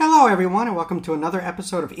Hello everyone and welcome to another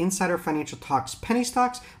episode of Insider Financial Talks Penny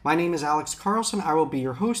Stocks. My name is Alex Carlson. I will be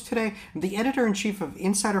your host today. I'm the editor-in-chief of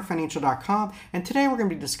InsiderFinancial.com, and today we're going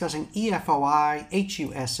to be discussing EFOI,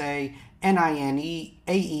 HUSA, NINE,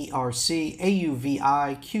 AERC,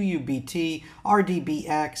 AUVI, QUBT,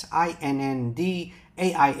 RDBX, INND,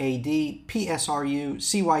 AIAD, PSRU,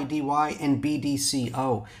 CYDY, and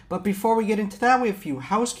BDCO. But before we get into that, we have a few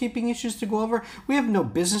housekeeping issues to go over. We have no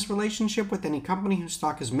business relationship with any company whose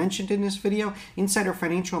stock is mentioned in this video. Insider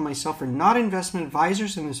Financial and myself are not investment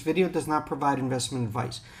advisors, and this video does not provide investment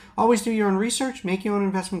advice. Always do your own research, make your own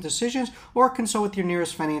investment decisions, or consult with your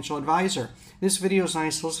nearest financial advisor. This video is not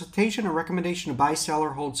a solicitation or recommendation to buy, sell,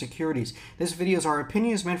 or hold securities. This video is our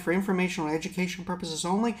opinion, is meant for informational and education purposes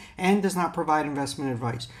only, and does not provide investment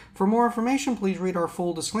advice. For more information, please read our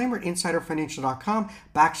full disclaimer at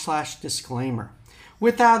insiderfinancial.com/disclaimer.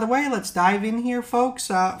 With that out of the way, let's dive in here,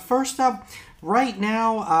 folks. First up, right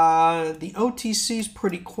now, the OTC is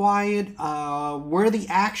pretty quiet. Where the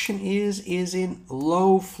action is in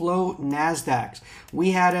low float NASDAQs.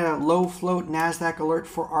 We had a low float NASDAQ alert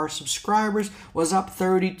for our subscribers, was up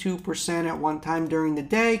 32% at one time during the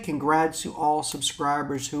day. Congrats to all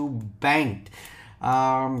subscribers who banked.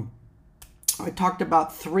 I talked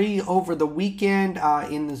about three over the weekend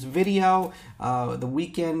in this video. The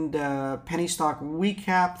weekend penny stock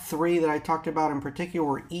recap. Three that I talked about in particular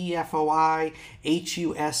were EFOI,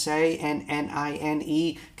 HUSA, and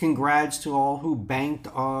NINE. Congrats to all who banked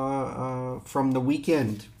from the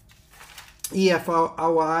weekend.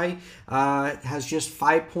 EFOI has just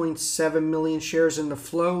 5.7 million shares in the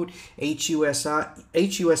float. HUSA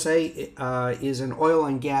is an oil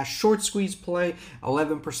and gas short squeeze play.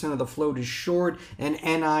 11% of the float is short. And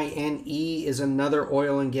NINE is another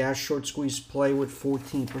oil and gas short squeeze play with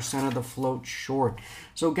 14% of the float short.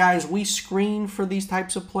 So guys, we screen for these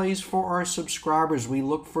types of plays for our subscribers. We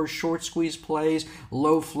look for short squeeze plays,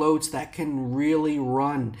 low floats that can really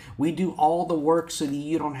run. We do all the work so that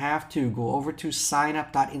you don't have to. Go over to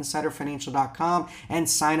signup.insiderfinancial.com and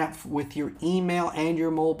sign up with your email and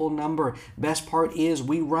your mobile number. Best part is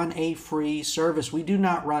we run a free service. We do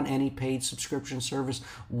not run any paid subscription service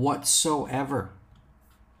whatsoever.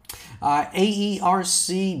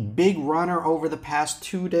 AERC, big runner over the past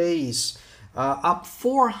 2 days. Up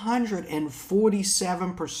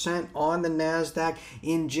 447% on the NASDAQ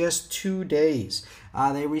in just 2 days.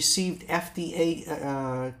 They received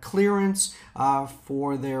FDA clearance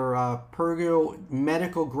for their Pergo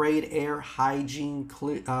medical grade air hygiene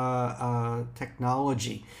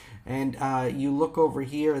technology. And you look over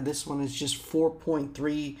here, this one is just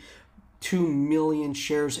 4.32 million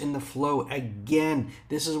shares in the flow. Again,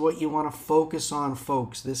 this is what you want to focus on,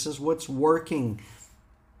 folks. This is what's working.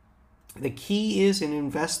 The key is in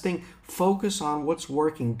investing, focus on what's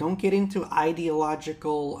working. Don't get into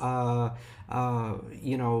ideological,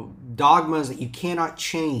 dogmas that you cannot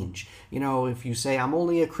change. If you say, I'm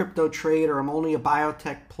only a crypto trader, I'm only a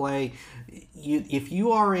biotech play. If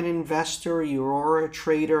you are an investor, you are a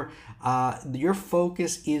trader, your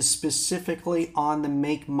focus is specifically on the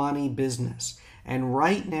make money business. And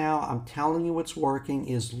right now, I'm telling you what's working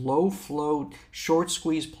is low float, short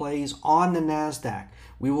squeeze plays on the NASDAQ.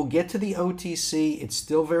 We will get to the OTC. It's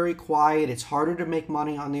still very quiet. It's harder to make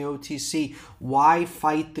money on the OTC. Why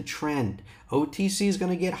fight the trend? OTC is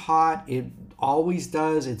going to get hot. It always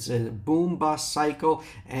does. It's a boom bust cycle.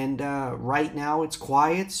 And right now it's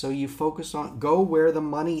quiet. So you focus on, go where the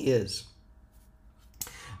money is.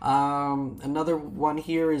 Another one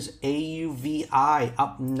here is AUVI,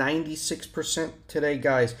 up 96% today,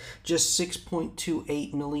 guys. Just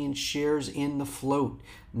 6.28 million shares in the float.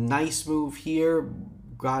 Nice move here.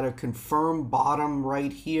 Got a confirmed bottom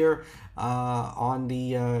right here on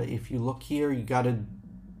the, if you look here, you got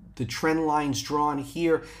the trend lines drawn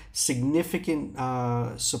here, significant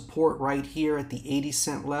support right here at the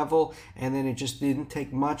 80-cent level, and then it just didn't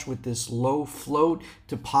take much with this low float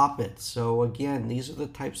to pop it. So again, these are the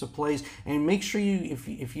types of plays, and make sure you,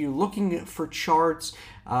 if you're looking for charts,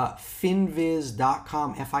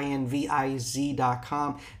 finviz.com,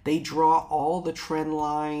 finviz.com, they draw all the trend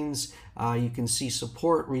lines. You can see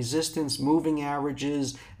support, resistance, moving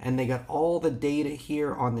averages, and they got all the data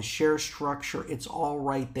here on the share structure. It's all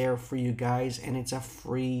right there for you guys, and it's a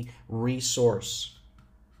free resource.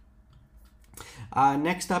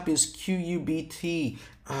 Next up is QUBT.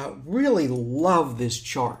 Really love this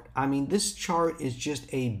chart. I mean, this chart is just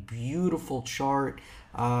a beautiful chart.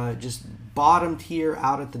 Just bottomed here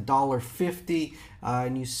out at the $1.50,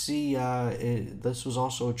 and you see this was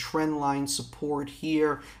also a trend line support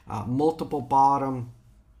here, multiple bottom,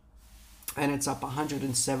 and it's up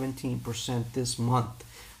 117% this month.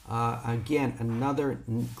 Again, another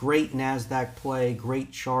great NASDAQ play,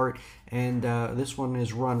 great chart. And this one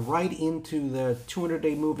is run right into the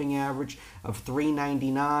 200-day moving average of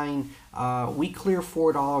 $3.99. We clear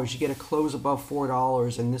 $4. You get a close above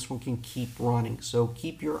 $4, and this one can keep running. So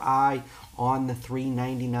keep your eye on the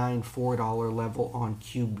 $3.99, $4 level on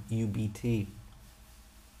CubeUBT.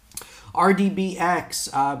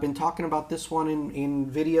 RDBX, I've been talking about this one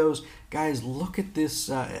in videos. Guys, look at this.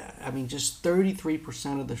 I mean, just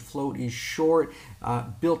 33% of the float is short.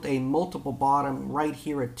 Built a multiple bottom right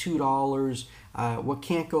here at $2. What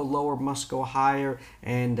can't go lower must go higher.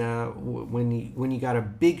 And when you got a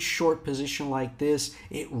big short position like this,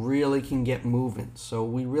 it really can get moving. So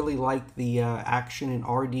we really like the action in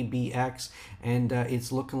RDBX, and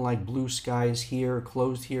it's looking like blue skies here.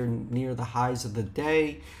 Closed here near the highs of the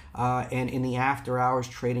day. And in the after hours,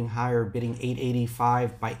 trading higher, bidding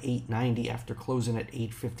 885 by 890 after closing at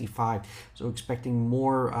 855. So expecting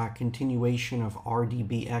more continuation of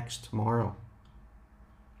RDBX tomorrow.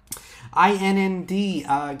 INND,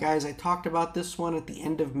 guys, I talked about this one at the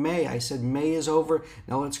end of May. I said May is over.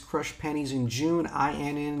 Now let's crush pennies in June.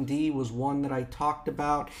 INND was one that I talked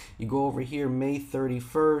about. You go over here, May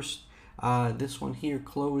 31st. This one here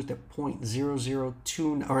closed at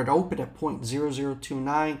 0.002, or it opened at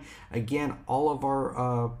 0.0029. Again, all of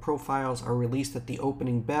our profiles are released at the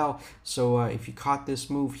opening bell. So if you caught this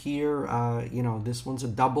move here, you know, this one's a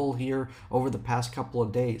double here over the past couple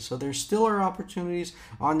of days. So there still are opportunities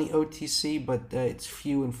on the OTC, but it's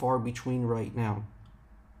few and far between right now.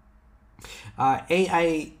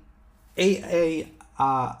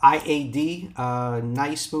 IAD,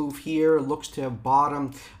 nice move here, looks to have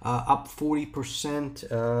bottomed, up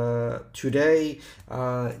 40% today,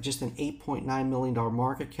 just an $8.9 million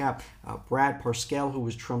market cap. Brad Parscale, who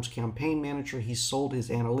was Trump's campaign manager, he sold his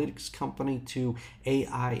analytics company to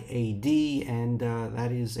AIAD, and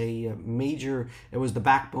that is a major, it was the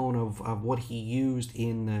backbone of what he used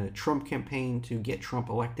in the Trump campaign to get Trump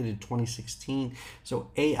elected in 2016. So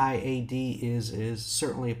AIAD is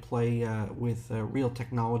certainly a play with real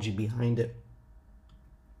technology behind it.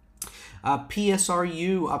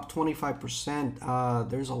 PSRU up 25%.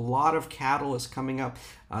 There's a lot of catalysts coming up.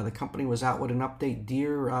 The company was out with an update.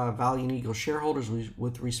 Dear Valiant Eagle shareholders,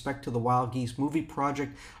 with respect to the Wild Geese movie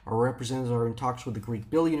project, our representatives are in talks with the Greek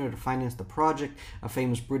billionaire to finance the project. A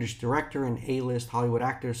famous British director and A-list Hollywood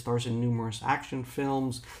actor, stars in numerous action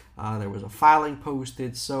films. There was a filing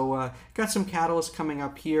posted. So got some catalysts coming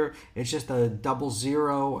up here. It's just a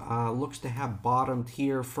 00. Looks to have bottomed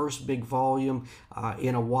here. First big volume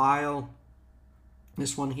in a while.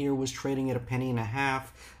 This one here was trading at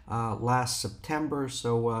 $0.015 last September,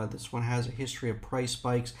 so this one has a history of price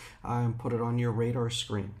spikes, and put it on your radar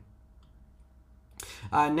screen.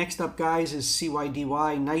 Next up, guys, is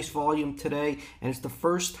CYDY. Nice volume today, and it's the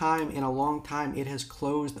first time in a long time it has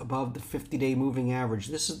closed above the 50-day moving average.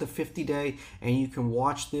 This is the 50-day, and you can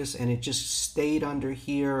watch this, and it just stayed under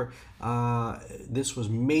here. This was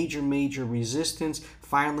major resistance.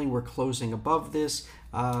 Finally, we're closing above this.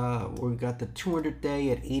 We've got the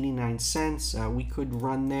 200-day at 89 cents. We could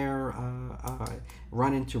run there,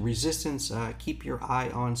 run into resistance. Keep your eye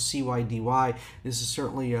on CYDY. This is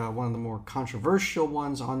certainly one of the more controversial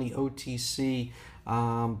ones on the OTC.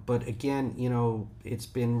 But again, you know, it's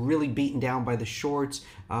been really beaten down by the shorts,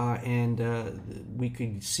 and we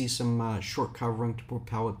could see some short covering to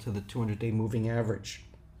propel it to the 200-day moving average.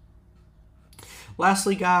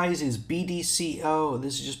 Lastly, guys, is BDCO.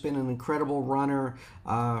 This has just been an incredible runner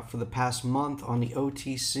for the past month on the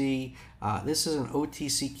OTC. This is an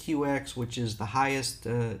OTCQX, which is the highest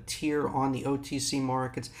tier on the OTC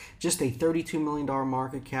markets. Just a $32 million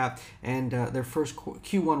market cap, and their first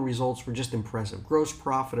Q1 results were just impressive. Gross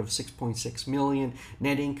profit of $6.6 million,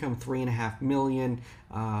 net income $3.5 million.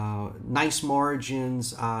 Nice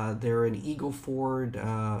margins. They're an Eagle Ford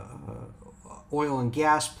oil and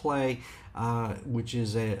gas play, which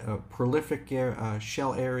is a prolific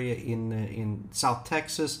shale area in South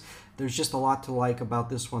Texas. There's just a lot to like about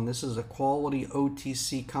this one. This is a quality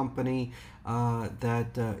OTC company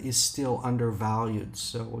that is still undervalued.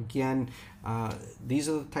 So again, these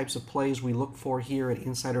are the types of plays we look for here at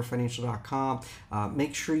InsiderFinancial.com.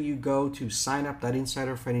 Make sure you go to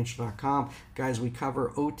signup.insiderfinancial.com. Guys, we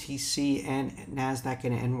cover OTC and NASDAQ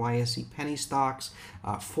and NYSE penny stocks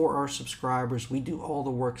for our subscribers. We do all the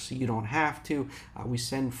work so you don't have to. We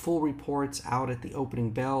send full reports out at the opening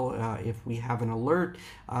bell if we have an alert.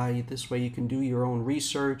 This way you can do your own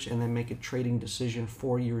research and then make a trading decision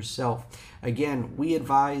for yourself. Again, we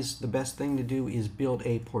advise the best thing to do is build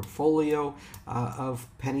a portfolio of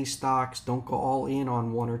penny stocks. Don't go all in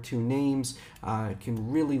on one or two names. It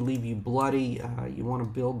can really leave you bloody. You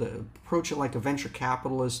want to approach it like a venture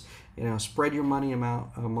capitalist. Spread your money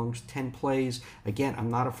amongst 10 plays. Again, I'm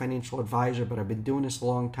not a financial advisor, but I've been doing this a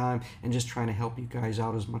long time and just trying to help you guys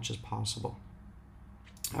out as much as possible.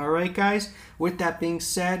 All right, guys, with that being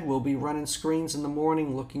said, we'll be running screens in the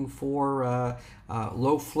morning looking for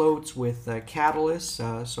low floats with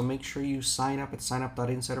catalysts. So make sure you sign up at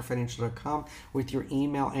signup.insiderfinancial.com with your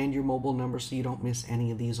email and your mobile number so you don't miss any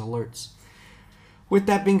of these alerts. With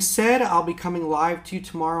that being said, I'll be coming live to you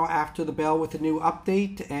tomorrow after the bell with a new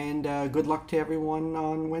update, and good luck to everyone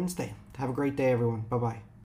on Wednesday. Have a great day, everyone. Bye-bye.